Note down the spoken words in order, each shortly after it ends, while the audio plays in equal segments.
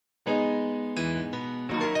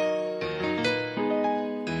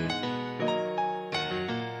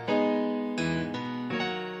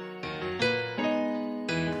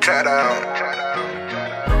trap out.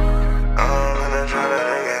 All in the trap, I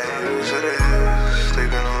done got used to this.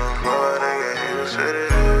 Sleeping on the floor, I done got used to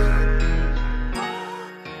this.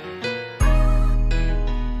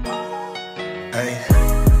 Hey.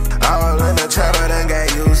 All in the trap, I done got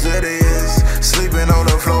used to this. Sleeping on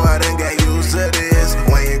the floor, I done got used to this.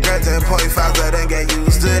 When you grab 10.5, I done got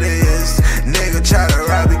used to this. Nigga try to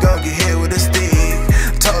rob me, gon' get hit with a stick.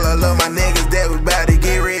 Told all of my niggas that we bout to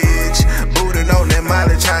get rich. Bootin' on that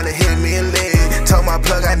molly, tryna hit me a lick. Told my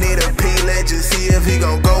plug I need a P, let you see if he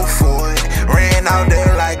gon' go for it. Ran out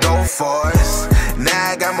there like go for it.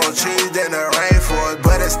 Now I got more trees than the rainforest,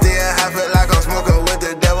 but it still I feel like I'm smoking with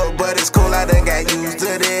the devil. But it's cool, I done got used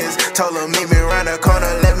to this. Told him meet me round the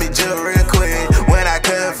corner, let me chill real quick. When I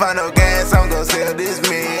couldn't find no gas, I'm gon' sell this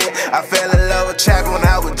man. I fell in love with trap when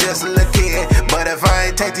I was just a little kid, but if I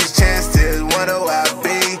ain't take these chances, wonder where I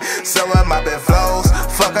be. So I'm mopping flows,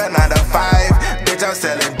 fuck a 9 to 5. Bitch, I'm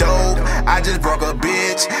selling dope. I just broke a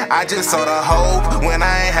bitch, I just sold a hope. When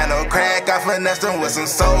I ain't had no crack, I finessed them with some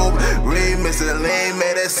soap. Remix the lean,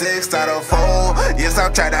 made it 6 out of 4. Yes,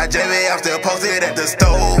 I'm tried out Javie, I'm still posted at the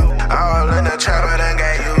stove. All in the trap, I done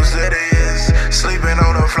got used to this. Sleeping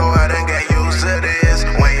on the floor, I done got used to this.